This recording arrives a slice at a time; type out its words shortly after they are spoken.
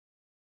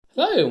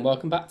Hello and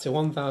welcome back to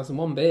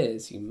 1001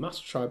 Beers You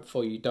Must Try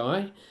Before You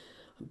Die.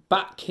 I'm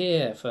back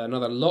here for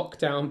another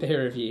lockdown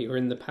beer review. We're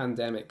in the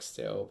pandemic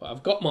still, but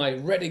I've got my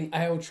Reading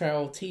Ale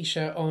Trail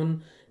t-shirt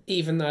on,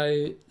 even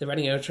though the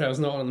Reading Ale Trail's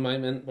not on at the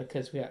moment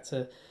because we had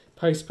to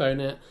postpone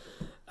it.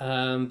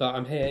 But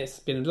I'm here. It's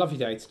been a lovely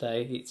day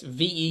today. It's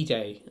VE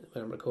Day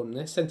when I'm recording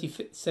this.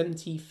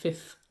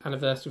 75th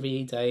anniversary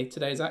VE Day.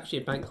 Today is actually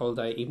a bank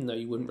holiday, even though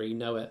you wouldn't really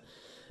know it.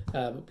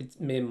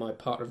 Me and my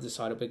partner have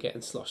decided we're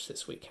getting sloshed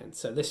this weekend.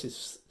 So this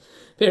is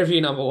beer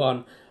review number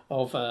one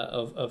of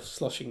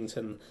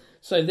Sloshington.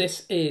 So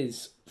this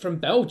is from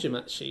Belgium,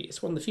 actually.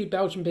 It's one of the few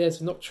Belgian beers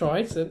I've not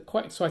tried, so I'm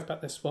quite excited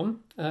about this one,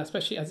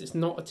 especially as it's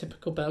not a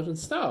typical Belgian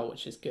style,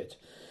 which is good.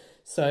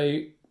 So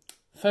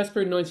first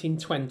brewed in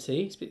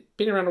 1920. It's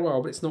been around a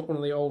while, but it's not one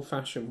of the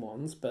old-fashioned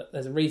ones. But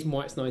there's a reason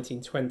why it's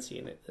 1920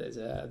 in it. There's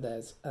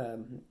a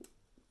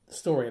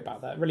story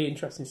about that. Really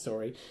interesting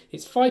story.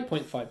 It's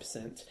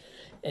 5.5%,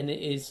 and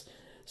it is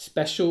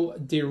Special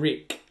De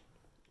Ryck.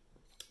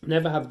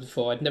 Never had it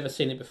before. I'd never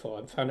seen it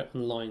before. I found it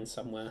online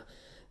somewhere.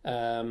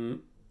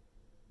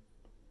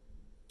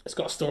 It's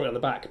got a story on the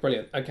back.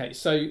 Brilliant. Okay,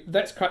 so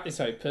let's crack this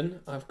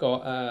open. I've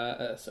got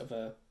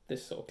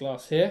this sort of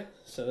glass here,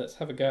 so let's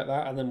have a go at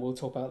that, and then we'll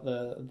talk about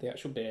the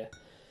actual beer.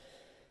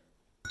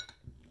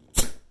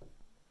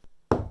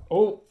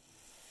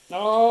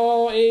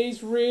 Oh, it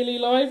is really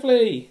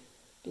lively.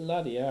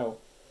 Bloody hell.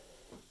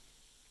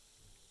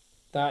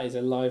 That is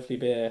a lively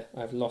beer.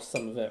 I've lost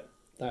some of it.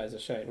 That is a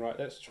shame. Right,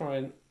 let's try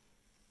and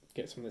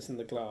get some of this in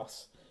the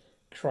glass.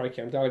 Crikey,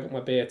 I'm glad I got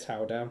my beer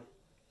towel down.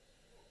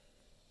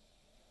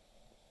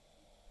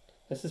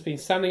 This has been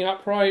standing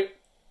upright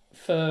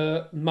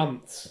for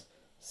months,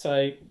 so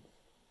I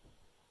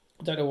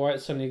don't know why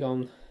it's suddenly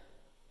gone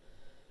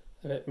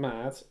a bit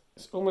mad.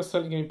 It's almost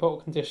certainly going to be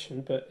bottle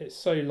conditioned, but it's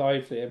so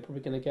lively. I'm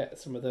probably going to get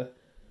some of the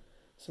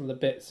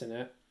bits in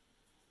it.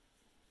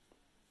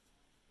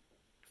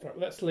 Right,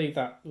 let's leave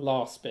that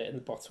last bit in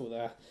the bottle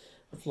there.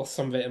 I've lost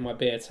some of it in my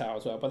beer towel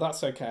as well, but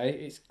that's okay.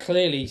 It's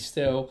clearly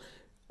still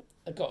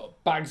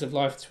got bags of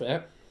life to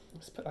it.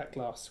 Let's put that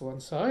glass to one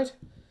side.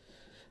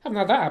 Haven't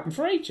had that happen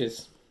for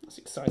ages. That's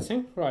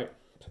exciting. Right,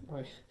 put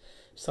my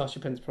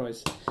Starship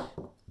Enterprise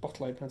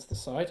bottle opener to the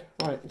side.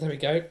 Right, there we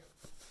go.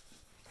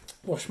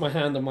 Wash my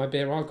hand on my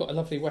beer. I've got a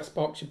lovely West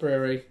Berkshire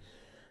Brewery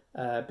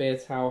beer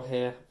towel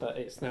here, but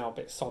it's now a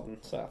bit sodden,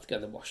 so I have to go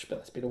in the wash. But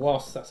it's been a while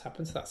since that's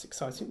happened, so that's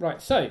exciting.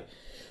 Right, so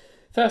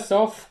first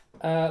off,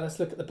 let's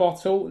look at the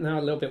bottle. Now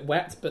a little bit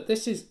wet, but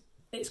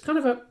it's kind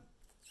of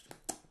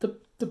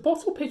the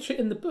bottle picture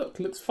in the book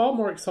looks far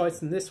more exciting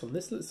than this one.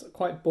 This looks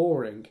quite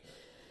boring.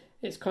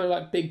 It's kind of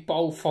like big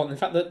bold font. In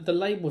fact, the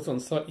label's on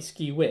slightly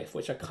skew width,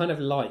 which I kind of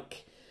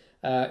like.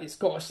 It's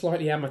got a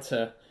slightly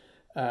amateur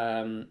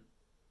and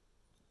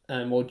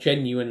more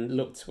genuine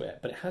look to it,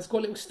 but it has got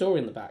a little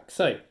story in the back.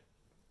 So,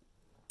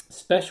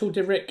 Special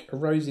De Ryck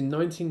arose in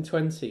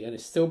 1920 and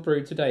is still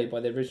brewed today by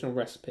the original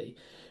recipe,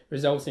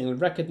 resulting in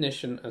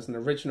recognition as an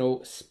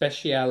original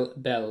Special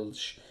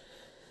Belge.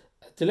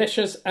 A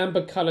delicious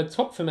amber-coloured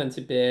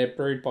top-fermented beer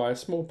brewed by a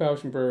small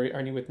Belgian brewery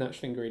only with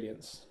natural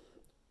ingredients.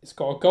 It's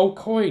got a gold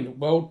coin,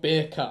 World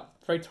Beer Cup.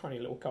 Very tiny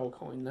little gold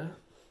coin there.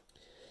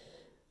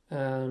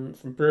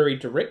 From Brewery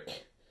De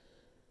Ryck.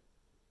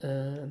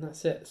 And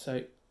that's it.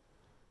 So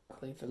I'll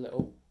leave the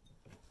little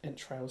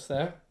entrails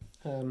there.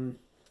 In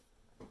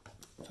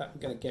fact,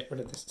 I'm going to get rid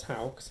of this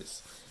towel because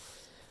it's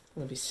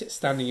going to be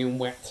standing in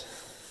wet.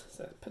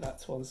 So put that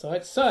to one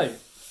side. So,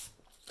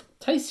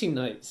 tasting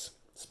notes.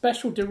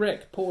 Special De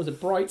Ryck pours a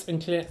bright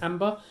and clear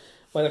amber,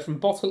 whether from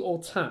bottle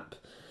or tap.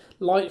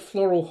 Light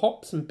floral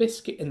hops and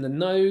biscuit in the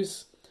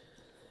nose.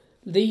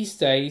 These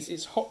days,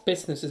 its hop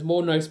bitterness is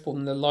more noticeable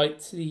than the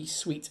lightly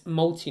sweet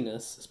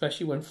maltiness,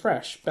 especially when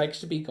fresh, begs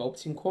to be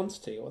gulped in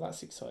quantity. Oh,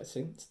 that's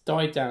exciting. It's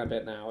died down a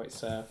bit now.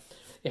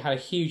 It had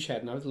a huge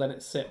head, and I was letting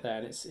it sit there,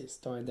 and it's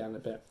dying down a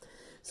bit.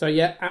 So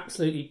yeah,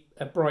 absolutely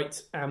a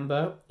bright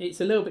amber.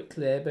 It's a little bit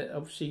clear, but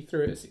obviously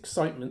through its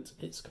excitement,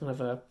 it's kind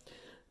of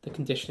the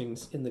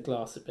conditioning's in the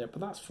glass a bit,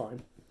 but that's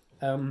fine.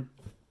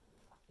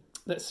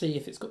 Let's see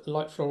if it's got the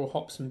light floral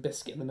hops and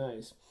biscuit in the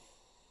nose.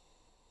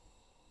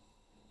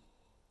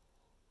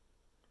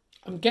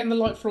 I'm getting the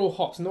light floral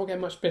hops, I'm not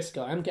getting much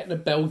biscuit. I am getting a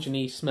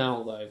Belgian-y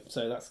smell though,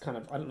 so that's kind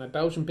of, I don't know,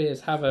 Belgian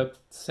beers have a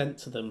scent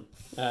to them.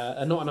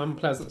 Not an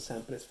unpleasant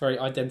scent, but it's very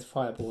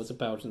identifiable as a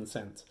Belgian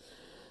scent.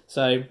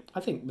 So I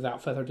think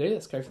without further ado,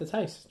 let's go for the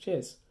taste.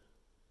 Cheers.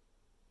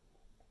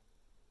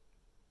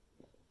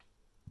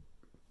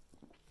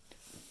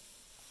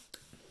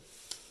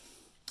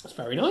 That's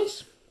very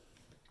nice.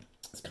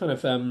 It's kind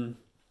of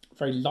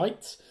very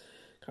light,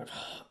 kind of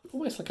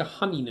almost like a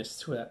honeyness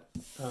to it.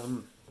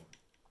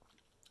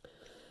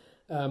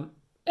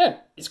 Yeah,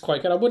 it's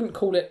quite good. I wouldn't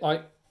call it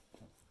like,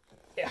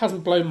 it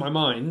hasn't blown my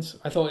mind.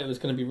 I thought it was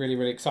going to be really,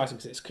 really exciting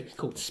because it's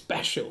called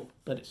Special,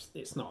 but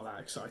it's not that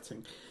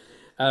exciting.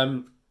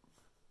 I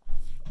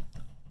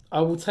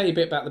will tell you a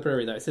bit about the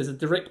brewery though. It says the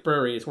De Ryck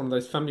Brewery is one of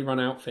those family-run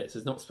outfits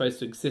that's not supposed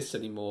to exist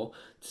anymore,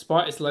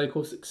 despite its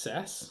local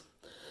success.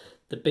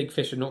 The big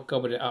fish have not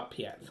gobbled it up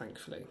yet,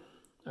 thankfully.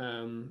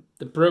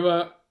 The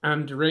brewer,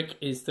 Anne de Ryck,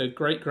 is the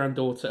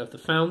great-granddaughter of the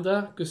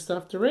founder,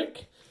 Gustav de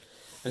Ryck,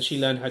 and she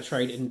learned her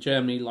trade in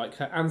Germany like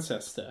her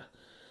ancestor.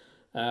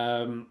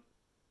 A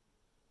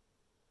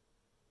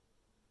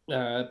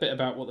bit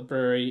about what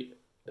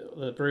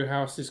the brew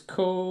house is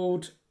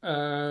called.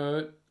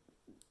 The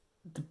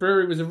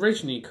brewery was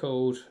originally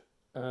called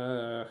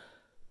the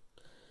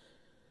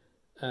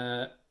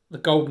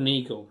Golden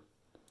Eagle.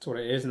 That's what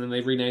it is, and then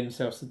they renamed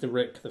themselves to De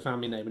Ryck, the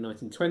family name, in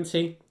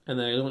 1920, and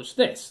they launched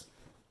this.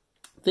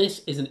 This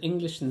is an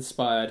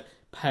English-inspired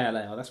pale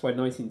ale. That's why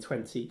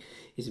 1920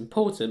 is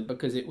important,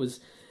 because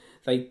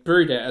they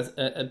brewed it as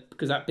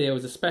because that beer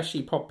was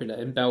especially popular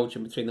in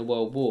Belgium between the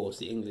World Wars,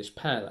 the English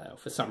pale ale,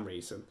 for some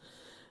reason.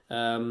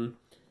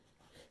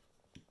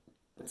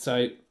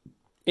 So,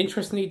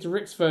 interestingly, De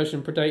Ryck's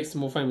version predates the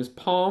more famous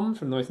Palm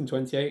from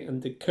 1928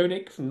 and De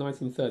Koning from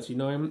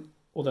 1939,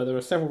 although there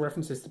are several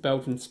references to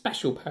Belgian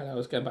special pale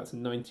ales going back to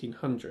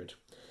 1900.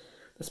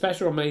 The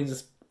special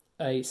remains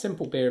a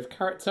simple beer of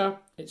character.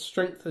 Its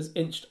strength has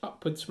inched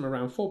upwards from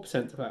around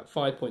 4% to about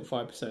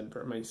 5.5%,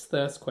 but remains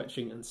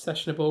thirst-quenching and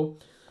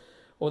sessionable.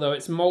 Although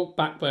its malt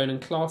backbone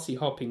and classy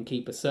hopping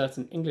keep a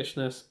certain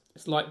Englishness,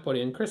 its light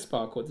body and crisp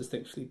sparkle are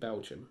distinctly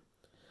Belgian.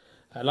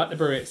 Like the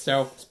brewery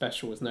itself, the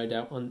special was no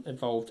doubt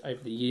evolved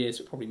over the years,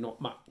 but probably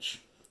not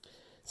much.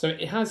 So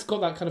it has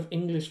got that kind of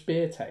English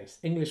beer taste,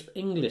 English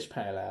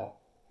pale ale.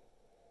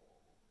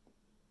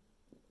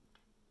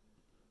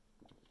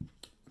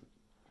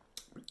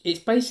 It's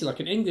basically like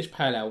an English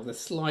pale ale with a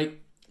slight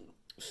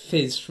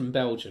fizz from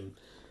Belgium.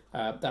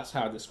 That's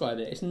how I describe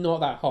it. It's not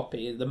that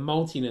hoppy. The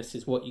maltiness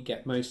is what you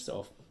get most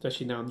of,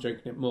 especially now I'm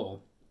drinking it more.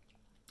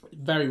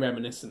 Very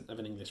reminiscent of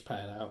an English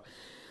pale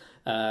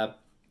ale.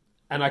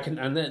 And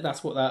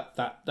that's what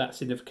that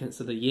significance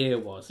of the year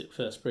was. It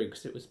first brewed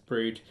because it was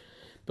brewed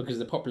because of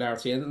the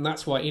popularity, and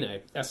that's why, you know,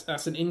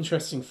 that's an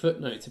interesting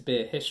footnote to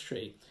beer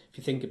history if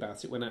you think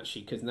about it. When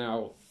actually, because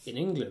now in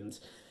England,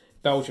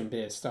 Belgian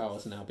beer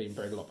styles are now being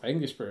brewed a lot by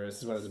English brewers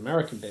as well as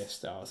American beer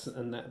styles,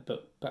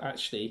 but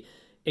actually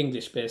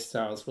English beer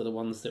styles were the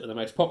ones that were the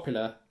most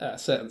popular at a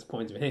certain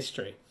point in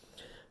history.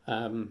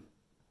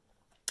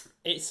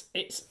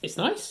 It's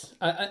nice.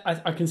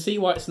 I can see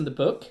why it's in the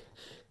book,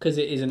 because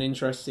it is an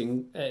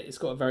interesting. It's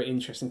got a very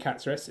interesting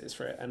characteristics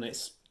for it, and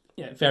it's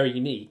very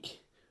unique.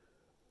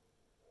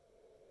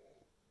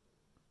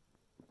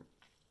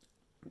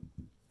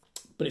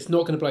 But it's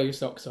not going to blow your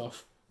socks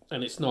off,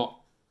 and it's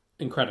not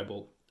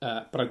incredible.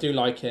 But I do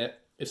like it.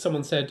 If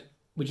someone said,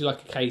 "Would you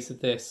like a case of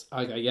this?"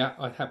 I go, "Yeah,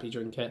 I'd happily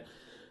drink it."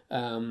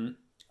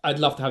 I'd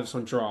love to have this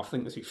on draft. I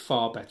think this would be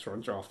far better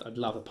on draft. I'd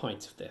love a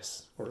pint of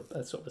this, or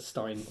a sort of a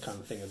Stein kind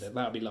of thing of it.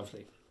 That would be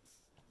lovely.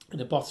 In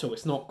a bottle,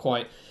 it's not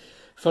quite.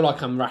 I feel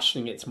like I'm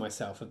rationing it to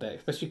myself a bit,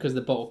 especially because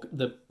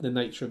the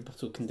nature of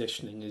bottle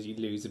conditioning is you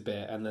lose a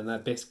bit, and then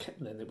that biscuit,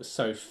 and then it was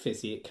so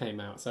fizzy it came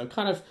out. So I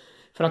kind of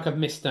feel like I've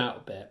missed out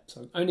a bit.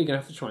 So I'm only going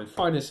to have to try and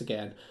find this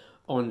again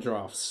on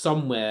draft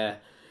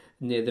somewhere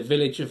near the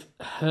village of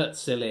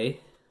Herzl,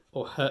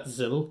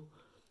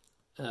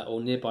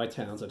 or nearby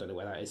towns. I don't know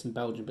where that is in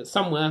Belgium, but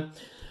somewhere.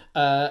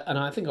 And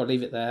I think I'll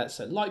leave it there.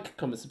 So like,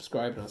 comment,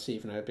 subscribe, and I'll see you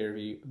for another beer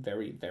review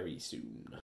very, very soon.